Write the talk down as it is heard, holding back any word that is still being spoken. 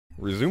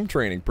Resume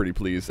training, pretty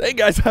please. Hey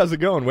guys, how's it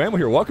going? Whamo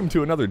here. Welcome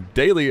to another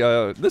daily,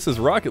 this is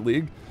Rocket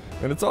League,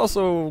 and it's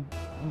also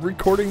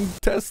recording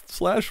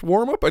test /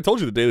 warm-up. I told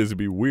you the dailies would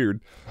be weird.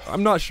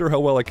 I'm not sure how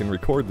well I can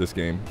record this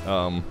game.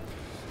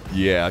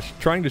 Yeah,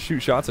 trying to shoot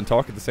shots and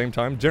talk at the same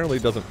time generally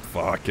doesn't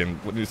fucking,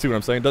 you see what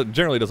I'm saying?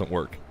 Generally doesn't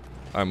work.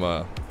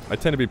 I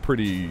tend to be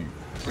pretty,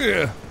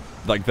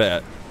 like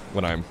that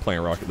when I'm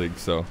playing Rocket League,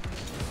 so,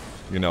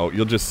 you know,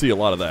 you'll just see a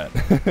lot of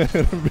that.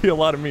 It'll be a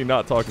lot of me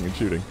not talking and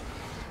shooting.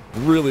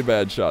 Really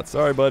bad shot.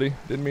 Sorry, buddy.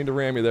 Didn't mean to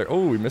ram you there.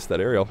 Oh, we missed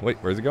that aerial. Wait,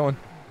 where's it going?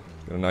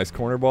 Got a nice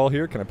corner ball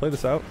here. Can I play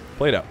this out?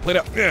 Play it out. Play it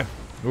out. Yeah.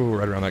 Ooh,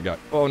 right around that guy.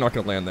 Oh, not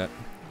going to land that.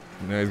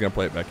 No, he's going to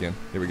play it back in.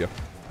 Here we go.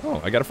 Oh,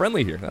 I got a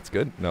friendly here. That's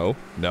good. No.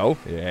 No.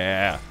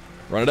 Yeah.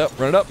 Run it up.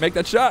 Run it up. Make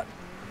that shot.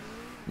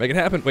 Make it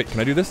happen. Wait, can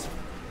I do this?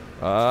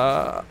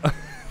 All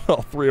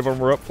three of them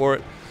were up for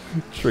it.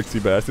 Tricksy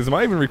bastards. Am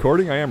I even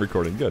recording? I am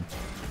recording. Good.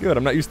 Good.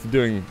 I'm not used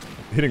to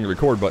hitting the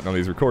record button on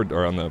these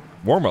on the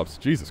warm-ups.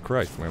 Jesus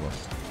Christ, Whamo.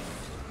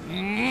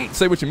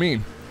 Say what you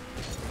mean.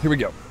 Here we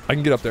go. I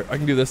can get up there. I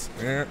can do this.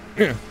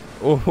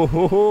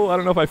 Oh, I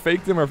don't know if I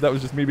faked him or if that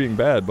was just me being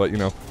bad, but you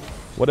know,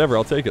 whatever.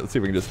 I'll take it. Let's see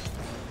if we can just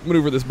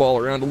maneuver this ball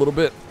around a little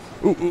bit.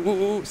 Ooh, ooh,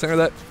 ooh, ooh. Center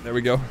that. There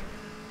we go.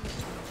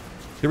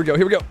 Here we go.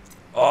 Here we go.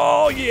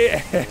 Oh,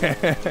 yeah.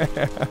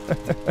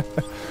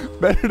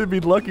 Better to be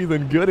lucky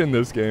than good in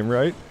this game,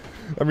 right?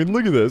 I mean,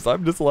 look at this.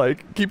 I'm just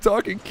like, keep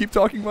talking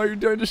while you're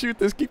trying to shoot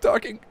this. Keep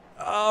talking.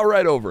 Oh,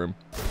 right over him.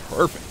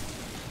 Perfect.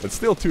 It's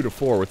still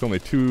 2-4 with only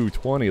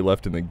 2:20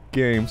 left in the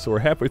game, so we're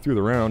halfway through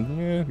the round.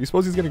 Yeah, you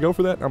suppose he's going to go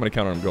for that? I'm going to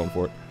count on him going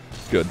for it.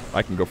 Good.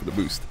 I can go for the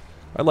boost.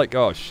 I like,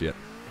 oh, shit.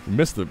 You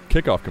missed the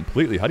kickoff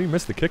completely. How do you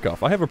miss the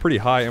kickoff? I have a pretty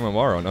high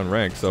MMR on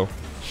unranked, so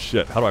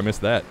shit, how do I miss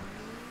that?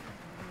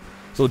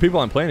 So the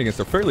people I'm playing against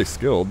are fairly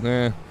skilled.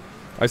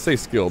 I say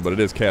skilled, but it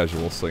is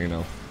casual, so you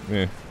know.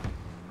 Did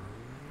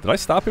I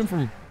stop him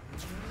from...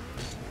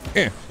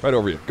 right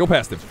over you. Go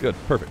past him. Good.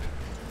 Perfect.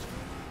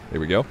 Here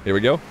we go. Here we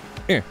go.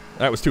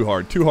 That was too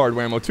hard. Too hard,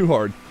 Whamo. Too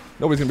hard.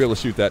 Nobody's going to be able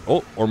to shoot that.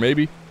 Oh, or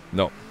maybe.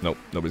 No. Nope.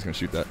 Nobody's going to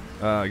shoot that.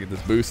 Get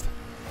this boost.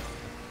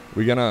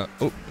 We gonna...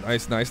 Oh,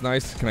 nice, nice,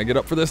 nice. Can I get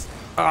up for this?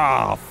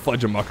 Ah,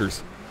 fudge of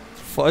muckers.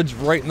 Fudge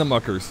right in the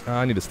muckers.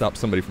 I need to stop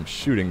somebody from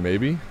shooting,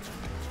 maybe.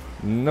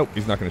 Nope,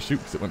 he's not going to shoot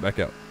because it went back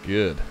out.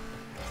 Good.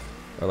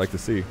 I'd like to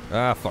see.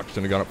 Ah, fuck.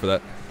 Shouldn't have gone up for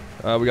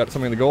that. We got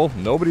something in the goal.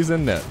 Nobody's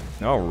in net.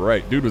 All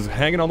right. Dude was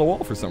hanging on the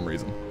wall for some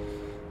reason.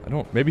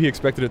 Maybe he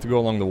expected it to go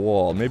along the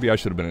wall. Maybe I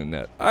should have been in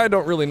net. I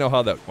don't really know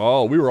how that...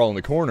 Oh, we were all in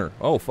the corner.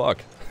 Oh, fuck.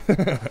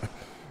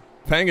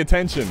 Paying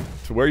attention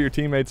to where your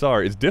teammates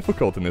are is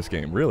difficult in this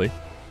game, really.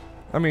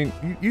 I mean,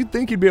 you'd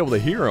think you'd be able to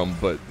hear them,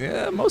 but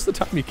yeah, most of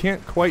the time you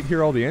can't quite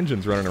hear all the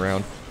engines running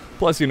around.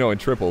 Plus, you know, in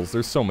triples,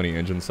 there's so many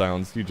engine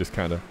sounds, you just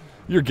kind of...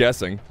 You're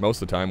guessing,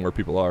 most of the time, where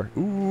people are.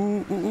 Ooh,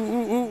 ooh,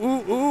 ooh, ooh,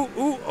 ooh, ooh,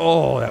 ooh.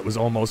 Oh, that was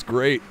almost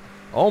great.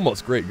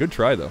 Almost great. Good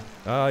try, though.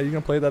 You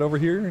gonna play that over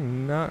here?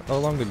 Not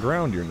along the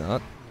ground, you're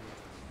not.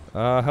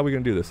 How we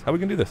gonna do this? How we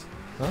gonna do this?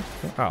 Huh?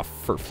 Ah,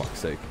 for fuck's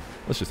sake.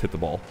 Let's just hit the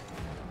ball.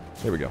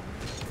 There we go.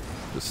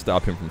 Just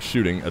stop him from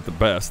shooting at the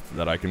best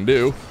that I can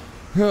do.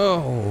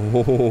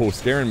 Oh,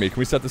 scaring me. Can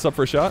we set this up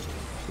for a shot?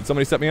 Did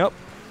somebody set me up?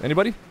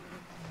 Anybody?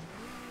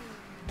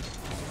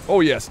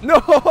 Oh, yes.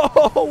 No!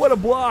 What a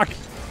block!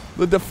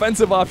 The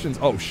defensive options.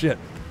 Oh, shit.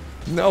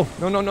 No.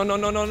 No, no, no, no,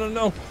 no, no, no,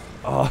 no.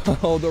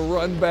 Oh, the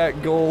run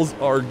back goals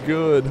are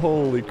good.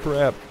 Holy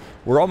crap.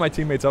 Were all my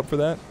teammates up for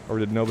that? Or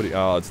did nobody?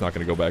 Oh, it's not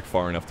going to go back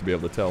far enough to be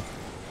able to tell.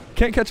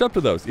 Can't catch up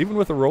to those, even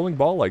with a rolling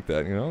ball like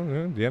that, you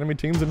know? The enemy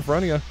team's in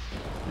front of you.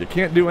 You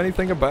can't do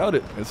anything about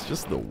it. It's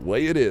just the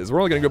way it is. We're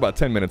only going to go about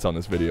 10 minutes on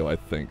this video, I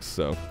think,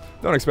 so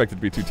don't expect it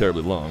to be too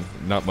terribly long.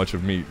 Not much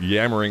of me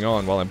yammering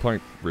on while I'm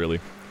playing, really.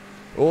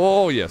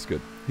 Oh, yes,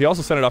 good. He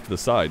also sent it off to the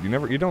side. You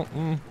don't,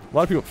 a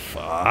lot of people,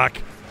 fuck.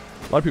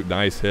 A lot of people,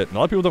 nice hit. And a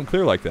lot of people don't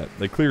clear like that.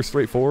 They clear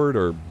straightforward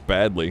or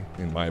badly,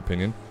 in my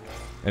opinion.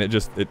 And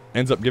it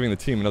ends up giving the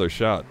team another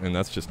shot, and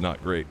that's just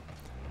not great.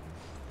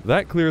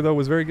 That clear, though,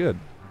 was very good.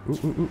 Ooh,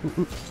 ooh, ooh,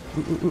 ooh,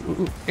 ooh, ooh,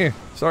 ooh, ooh.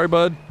 Sorry,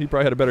 bud. He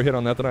probably had a better hit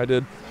on that than I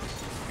did.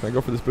 Can I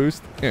go for this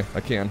boost? I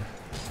can.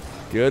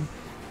 Good.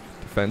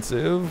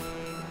 Defensive.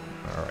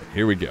 All right,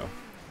 here we go.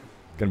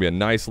 Gonna be a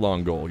nice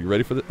long goal. You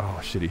ready for this? Oh,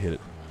 shit, he hit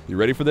it. You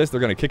ready for this?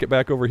 They're gonna kick it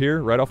back over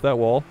here, right off that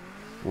wall.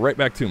 Right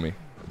back to me.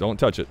 Don't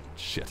touch it.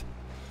 Shit.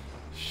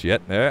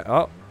 Shit. There.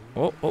 Oh.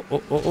 Oh, oh,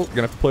 oh, oh, oh.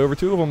 Gonna have to play over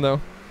two of them,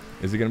 though.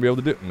 Is he gonna be able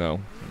to do it? No.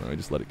 No,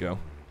 just let it go.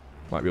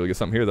 Might be able to get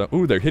something here, though.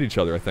 Ooh, they hit each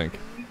other, I think.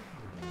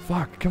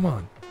 Fuck. Come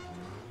on.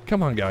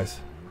 Come on, guys.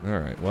 All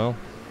right, well.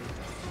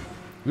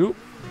 Oop.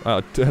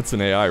 That's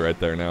an AI right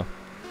there now.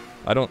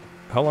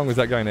 How long was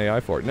that guy an AI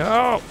for?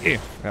 No!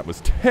 That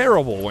was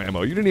terrible,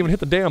 Whamo. You didn't even hit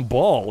the damn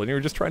ball, and you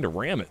were just trying to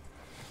ram it.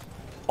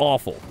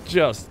 Awful.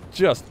 Just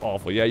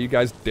awful. Yeah, you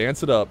guys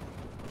dance it up.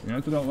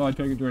 Dance it up while I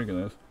take a drink of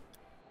this.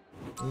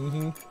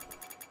 Mm-hmm.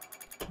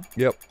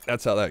 Yep,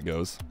 that's how that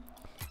goes.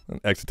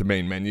 Exit to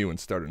main menu and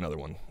start another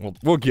one.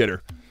 We'll get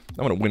her.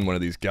 I'm gonna win one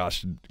of these.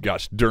 Gosh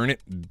darn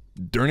it.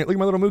 Darn it, look at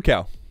my little moo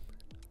cow.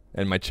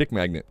 And my chick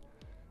magnet.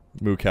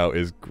 Moo Cow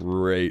is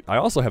great. I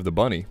also have the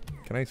bunny.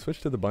 Can I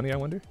switch to the bunny, I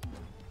wonder?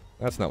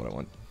 That's not what I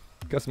want.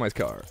 Customize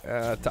car.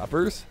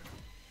 Toppers.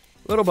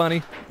 Little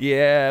bunny.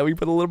 Yeah, we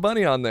put a little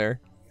bunny on there.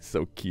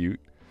 So cute.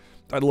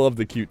 I love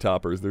the cute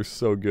toppers. They're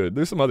so good.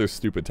 There's some other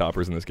stupid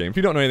toppers in this game. If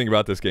you don't know anything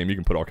about this game, you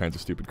can put all kinds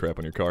of stupid crap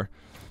on your car.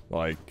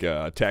 Like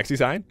taxi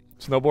sign,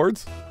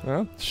 snowboards,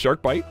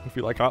 shark bite, if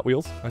you like Hot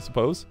Wheels, I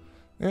suppose.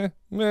 I'm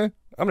going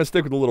to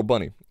stick with the little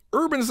bunny.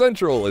 Urban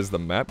Central is the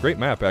map. Great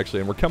map, actually.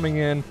 And we're coming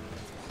in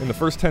the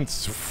first 10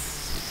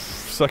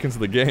 seconds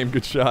of the game.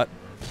 Good shot.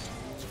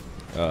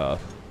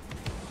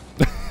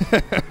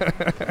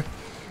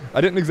 I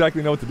didn't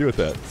exactly know what to do with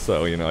that.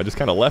 So, you know, I just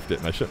kind of left it,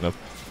 and I shouldn't have.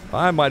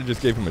 I might have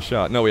just gave him a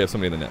shot. No, we have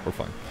somebody in the net. We're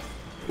fine.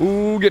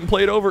 Ooh, getting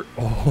played over.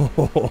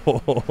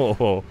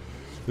 Oh,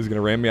 is he going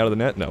to ram me out of the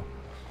net? No.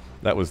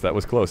 That was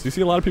close. You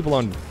see a lot of people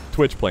on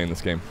Twitch playing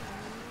this game.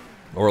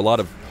 Or a lot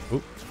of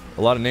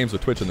names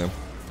with Twitch in them.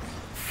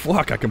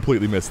 Fuck, I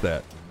completely missed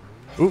that.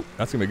 Ooh,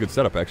 that's going to be a good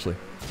setup, actually.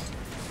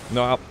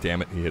 No,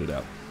 damn it. He hit it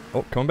out.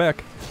 Oh, coming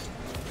back.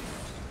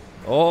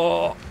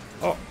 Oh.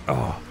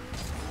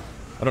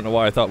 I don't know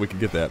why I thought we could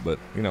get that, but,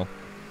 you know,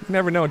 you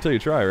never know until you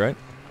try, right?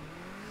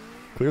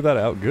 Clear that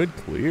out. Good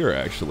clear,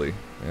 actually.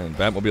 And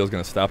Batmobile's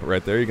going to stop it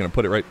right there. You're going to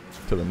put it right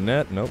to the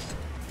net? Nope.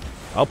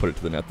 I'll put it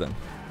to the net, then.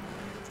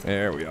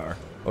 There we are.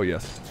 Oh,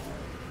 yes.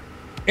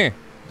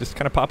 Just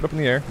kind of pop it up in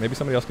the air. Maybe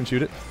somebody else can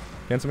shoot it.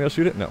 Can somebody else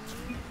shoot it? No.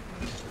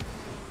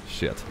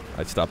 Shit.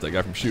 I'd stop that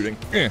guy from shooting.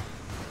 I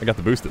got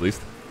the boost, at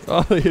least.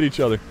 Oh, they hit each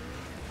other.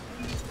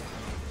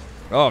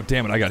 Oh,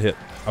 damn it. I got hit.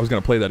 I was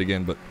going to play that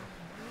again, but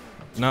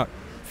not...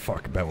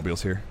 Fuck,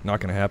 Batmobile's here. Not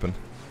going to happen.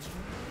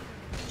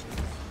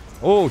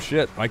 Oh,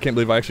 shit. I can't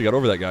believe I actually got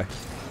over that guy.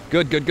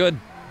 Good, good, good.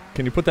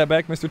 Can you put that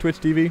back, Mr. Twitch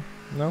TV?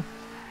 No?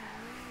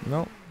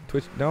 No?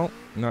 Twitch, no?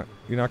 Not,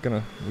 you're not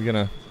gonna, you're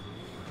gonna...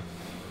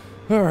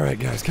 Alright,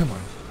 guys, come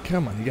on.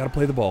 Come on, you gotta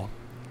play the ball.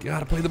 You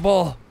gotta play the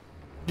ball.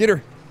 Get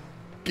her.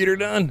 Get her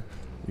done.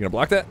 You gonna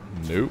block that?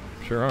 Nope,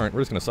 sure aren't.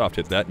 We're just gonna soft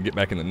hit that and get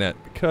back in the net,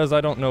 because I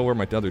don't know where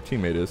my other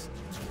teammate is.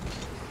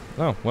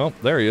 Oh, well,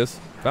 there he is.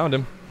 Found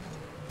him.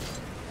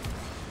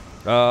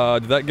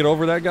 Did that get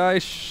over that guy?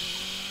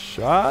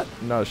 Shot?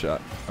 Not a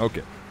shot.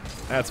 Okay.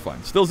 That's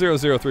fine. Still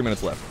 0-0, 3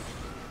 minutes left.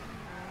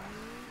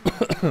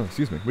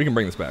 Excuse me. We can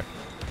bring this back.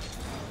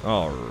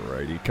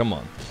 Alrighty, come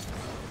on.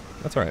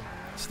 That's alright.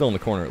 Still in the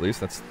corner at least.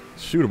 That's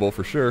shootable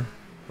for sure.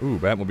 Ooh,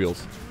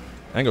 Batmobiles.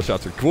 Angle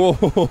shots are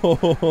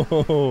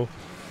cool.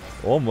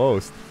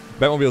 Almost.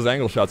 Batmobile's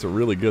angle shots are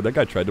really good. That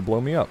guy tried to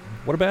blow me up.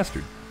 What a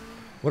bastard.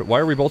 Why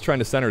are we both trying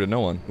to center to no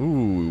one?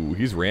 Ooh,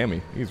 he's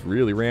rammy. He's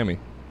really rammy.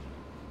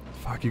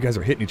 Fuck, you guys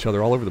are hitting each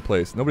other all over the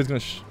place. Nobody's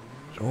gonna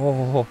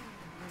oh.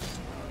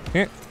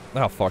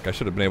 Oh, fuck. I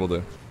should have been able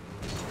to...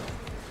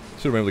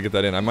 Should have been able to get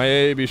that in. I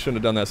maybe shouldn't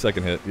have done that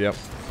second hit. Yep.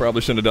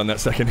 Probably shouldn't have done that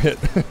second hit.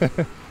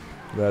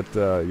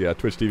 That, yeah,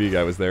 Twitch TV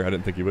guy was there. I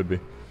didn't think he would be.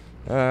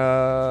 You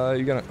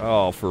gonna...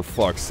 Oh, for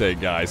fuck's sake,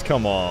 guys.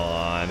 Come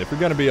on. If you're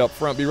gonna be up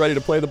front, be ready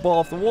to play the ball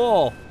off the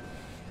wall.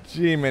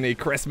 Jiminy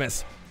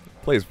Christmas.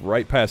 Plays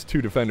right past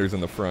two defenders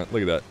in the front.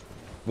 Look at that.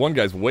 One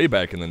guy's way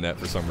back in the net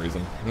for some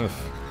reason. Ugh.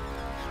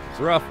 It's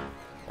rough.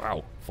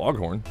 Wow.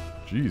 Foghorn.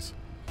 Jeez.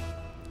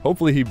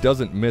 Hopefully he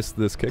doesn't miss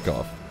this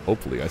kickoff.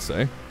 Hopefully, I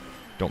say.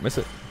 Don't miss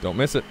it. Don't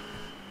miss it.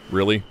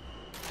 Really?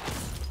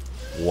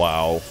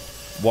 Wow.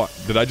 What?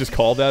 Did I just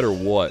call that or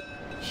what?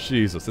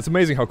 Jesus. It's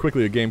amazing how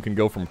quickly a game can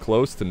go from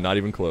close to not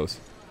even close.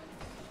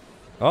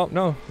 Oh,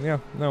 no. Yeah,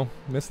 no.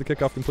 Missed the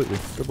kickoff completely.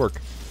 Good work.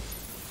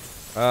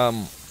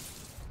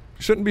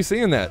 Shouldn't be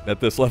seeing that at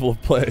this level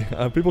of play.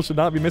 People should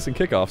not be missing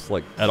kickoffs,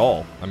 like, at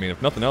all. I mean,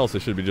 if nothing else, they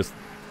should be just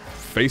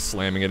face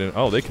slamming it in.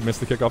 Oh, they can miss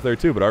the kickoff there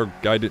too, but our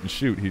guy didn't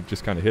shoot. He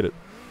just kind of hit it.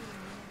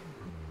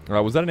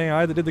 Was that an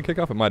AI that did the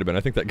kickoff? It might have been.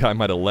 I think that guy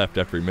might have left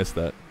after he missed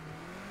that.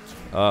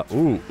 Oh,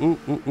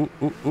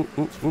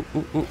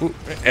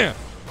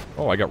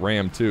 I got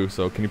rammed too,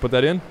 so can you put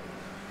that in?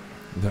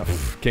 No,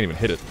 can't even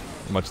hit it,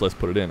 much less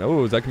put it in.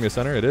 Oh, is that going to be a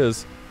center? It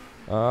is.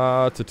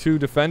 To two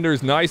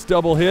defenders. Nice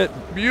double hit.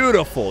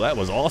 Beautiful. That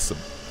was awesome.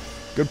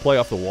 Good play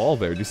off the wall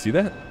there. Did you see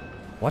that?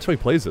 Watch how he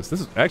plays this.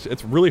 This is actually,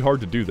 it's really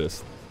hard to do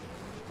this.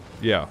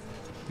 Yeah.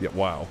 Yeah,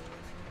 wow.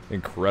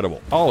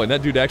 Incredible. Oh, and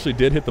that dude actually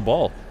did hit the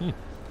ball.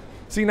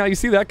 See, now you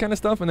see that kind of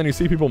stuff, and then you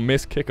see people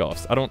miss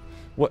kickoffs. I don't...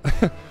 What?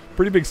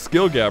 Pretty big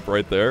skill gap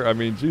right there. I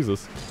mean,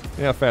 Jesus.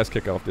 Yeah, fast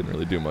kickoff didn't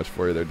really do much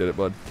for you there, did it,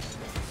 bud?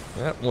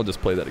 Yeah, we'll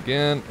just play that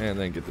again, and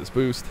then get this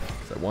boost,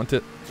 because I want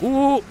it.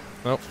 Ooh!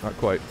 No, not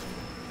quite.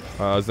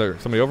 Is there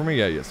somebody over me?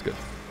 Yeah, yes, good.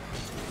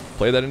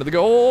 Play that into the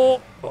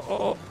goal.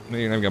 Oh, you're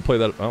not even going to play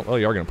that. Oh, well,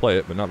 you are going to play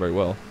it, but not very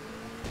well.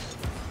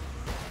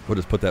 We'll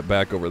just put that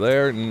back over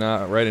there, and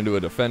right into a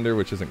defender,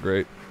 which isn't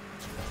great.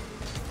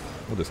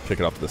 We'll just kick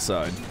it off to the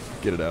side.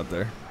 Get it out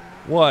there.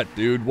 What,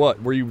 dude?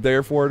 What? Were you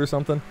there for it or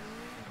something?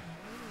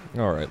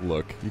 Alright,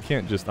 look. You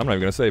can't just... I'm not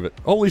even going to save it.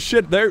 Holy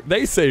shit,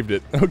 they saved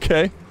it.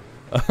 Okay.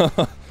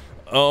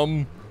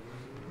 I'm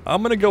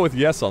going to go with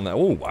yes on that.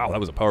 Oh, wow, that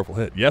was a powerful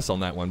hit. Yes on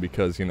that one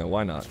because, you know,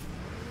 why not?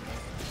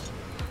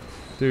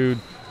 Dude.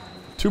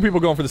 Two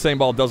people going for the same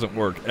ball doesn't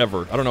work,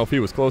 ever. I don't know if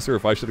he was closer,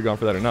 if I should have gone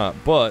for that or not,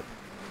 but,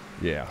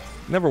 yeah.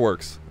 Never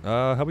works. What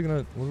are we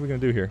gonna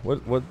do here?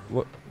 What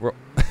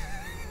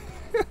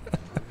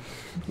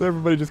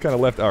Everybody just kind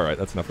of left. Alright,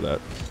 that's enough of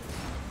that.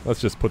 Let's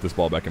just put this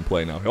ball back in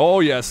play now. Oh,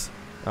 yes!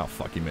 Oh,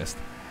 fuck, he missed.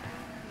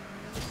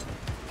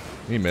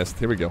 He missed.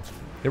 Here we go.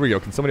 Here we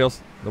go. Can somebody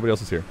else? Nobody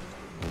else is here.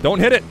 Don't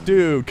hit it!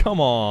 Dude, come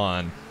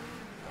on!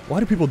 Why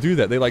do people do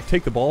that? They, like,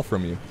 take the ball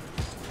from you.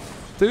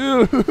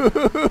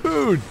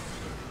 Dude!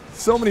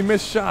 So many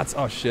missed shots.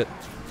 Oh, shit.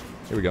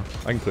 Here we go.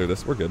 I can clear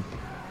this. We're good.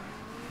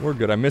 We're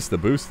good. I missed the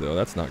boost, though.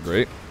 That's not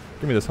great.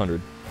 Give me this 100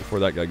 before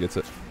that guy gets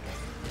it.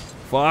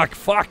 Fuck!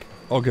 Fuck!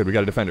 Oh, good. We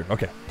got a defender.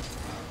 Okay.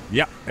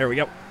 Yeah, there we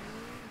go.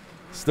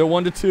 Still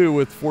 1-2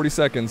 with 40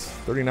 seconds.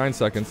 39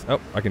 seconds. Oh,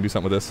 I can do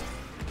something with this.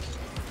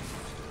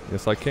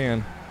 Yes, I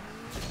can.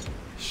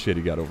 Shit,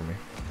 he got over me.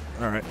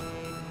 Alright.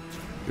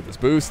 Get this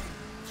boost.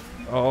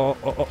 Oh.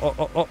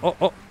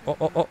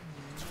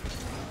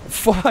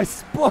 I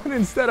spun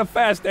instead of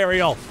fast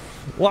aerial.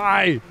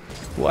 Why?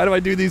 Why do I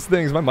do these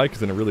things? My mic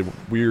is in a really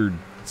weird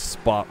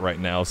spot right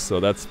now, so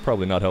that's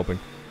probably not helping.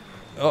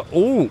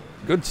 Oh,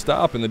 good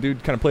stop, and the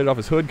dude kind of played it off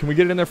his hood. Can we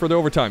get it in there for the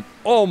overtime?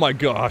 Oh my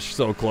gosh,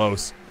 so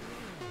close.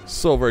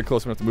 So very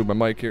close. I'm going to have to move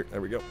my mic here.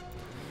 There we go.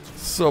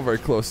 So very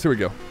close. Here we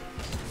go.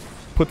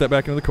 Put that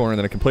back into the corner, and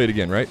then I can play it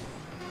again, right?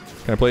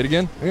 Can I play it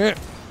again? Yeah.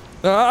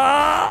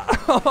 Ah!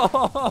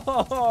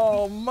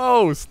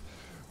 Almost.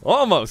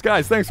 Almost.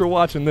 Guys, thanks for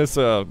watching this,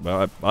 I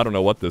don't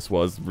know what this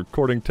was.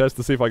 Recording test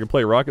to see if I can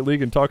play Rocket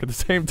League and talk at the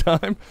same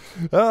time.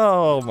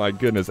 Oh, my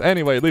goodness.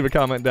 Anyway, leave a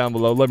comment down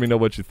below. Let me know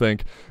what you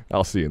think.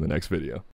 I'll see you in the next video.